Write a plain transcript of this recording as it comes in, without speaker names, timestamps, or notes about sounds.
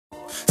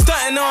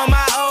Frontin' on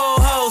my old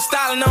hoes,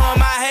 styling on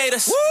my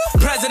haters.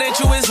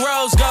 Presidential is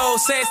rose gold,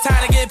 say it's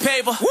time to get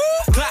paper.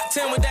 Glock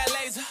 10 with that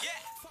laser.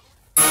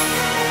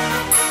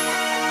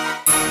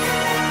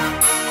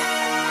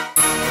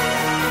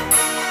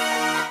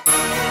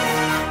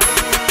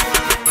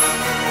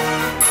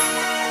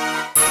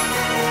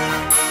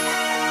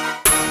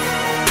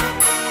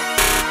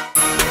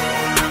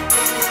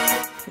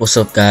 What's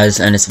up, guys?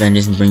 And it's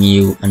Vengeance bringing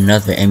you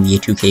another NBA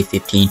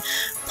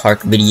 2K15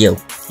 Park video.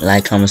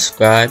 Like, comment,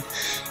 subscribe.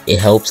 It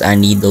helps. I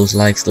need those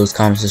likes, those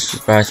comments, and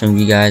subscribes from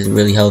you guys. It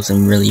really helps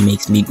and really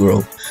makes me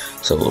grow.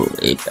 So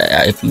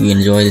if you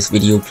enjoy this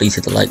video, please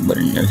hit the like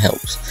button. It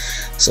helps.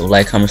 So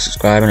like, comment,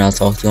 subscribe, and I'll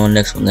talk to you on the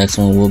next one. Next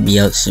one will be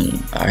out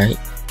soon. Alright?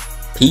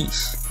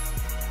 Peace.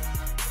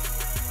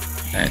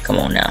 Alright, come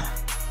on now.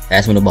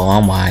 Pass me the ball.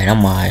 I'm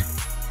wide.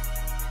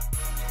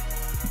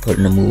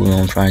 Putting the move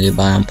on, trying to get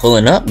by. I'm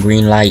pulling up.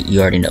 Green light.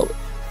 You already know it.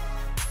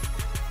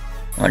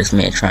 Oh, this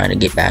man trying to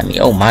get by me.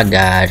 Oh my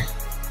god.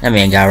 That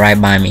man got right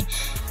by me.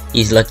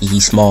 He's lucky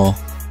he's small.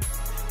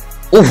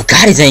 Oh,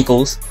 got his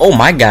ankles. Oh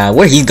my god.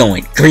 Where he's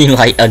going? Green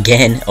light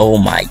again. Oh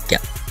my god.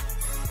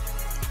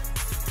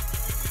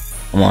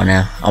 Come on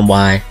now. I'm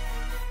wide.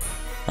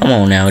 Come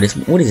on now. What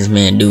is this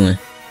man doing?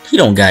 He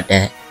don't got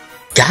that.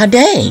 God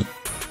dang.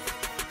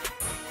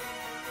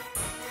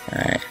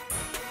 Alright.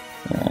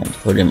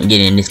 Put him,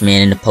 getting this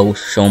man in the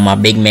post, showing my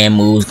big man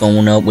moves,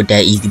 going up with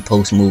that easy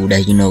post move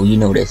that you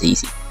know that's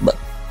easy. But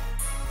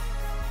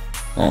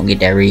I don't get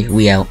that read.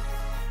 We out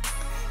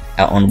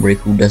on the break.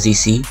 Who does he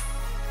see?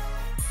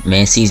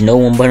 Man sees no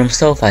one but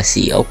himself. I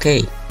see.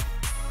 Okay,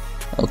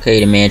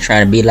 the man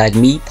trying to be like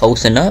me,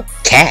 posting up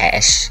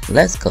cash.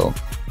 Let's go.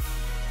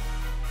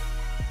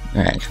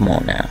 All right, come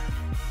on now.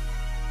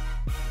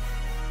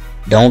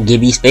 Don't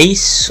give me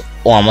space,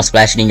 or I'm gonna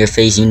splash it in your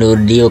face. You know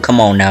the deal.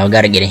 Come on now, I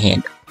gotta get a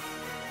hand.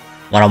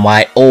 When I'm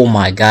wide, oh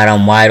my god,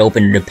 I'm wide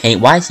open in the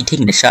paint. Why is he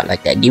taking the shot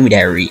like that? Give me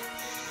that read.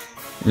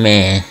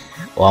 Man,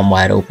 oh, I'm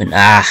wide open.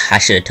 I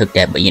should have took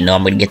that, but you know,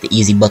 I'm going to get the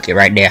easy bucket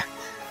right there.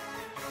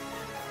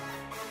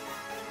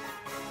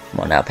 Come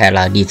on now,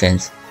 padlock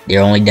defense.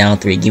 They're only down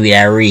 3. Give me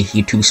that read.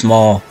 You too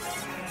small.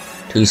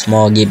 Too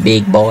small, get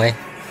big, boy.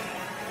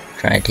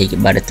 Trying to take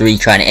it by the 3,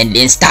 trying to end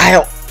it in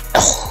style.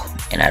 Oh,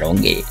 and I don't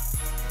get it.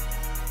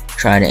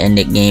 Trying to end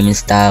the game in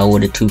style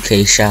with a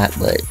 2K shot,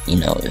 but, you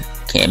know,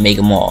 can't make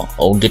them all.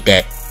 Oh, get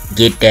that.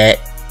 Get that.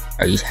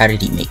 How did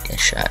he make that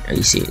shot? Are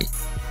you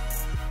serious?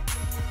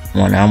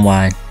 Come on now, I'm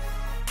wide.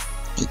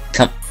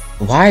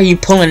 Why are you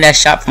pulling that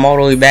shot from all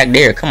the way back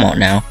there? Come on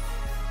now.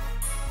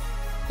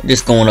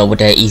 Just going up with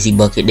that easy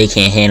bucket. They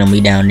can't handle me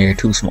down there.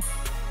 Too small.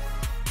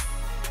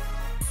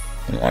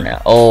 Come on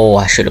now. Oh,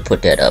 I should have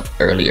put that up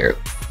earlier.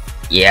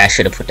 Yeah, I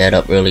should have put that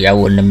up earlier. I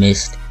wouldn't have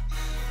missed.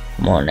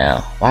 Come on now.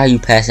 Why are you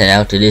passing it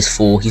out to this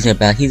fool? He's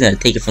gonna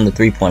take it from the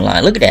 3-point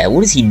line. Look at that.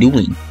 What is he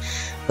doing?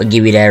 But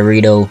give me that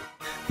Rito.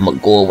 I'm gonna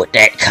go with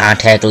that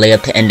contact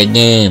layup to end the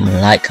game.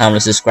 Like,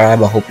 comment,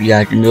 subscribe. I hope you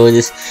guys enjoy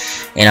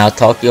this, and I'll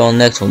talk to you on the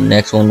next one. The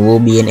next one will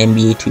be an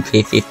NBA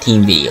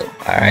 2K15 video.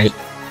 Alright,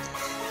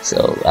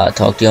 so I'll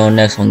talk to you on the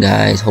next one,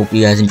 guys. Hope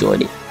you guys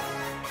enjoyed it.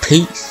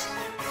 Peace.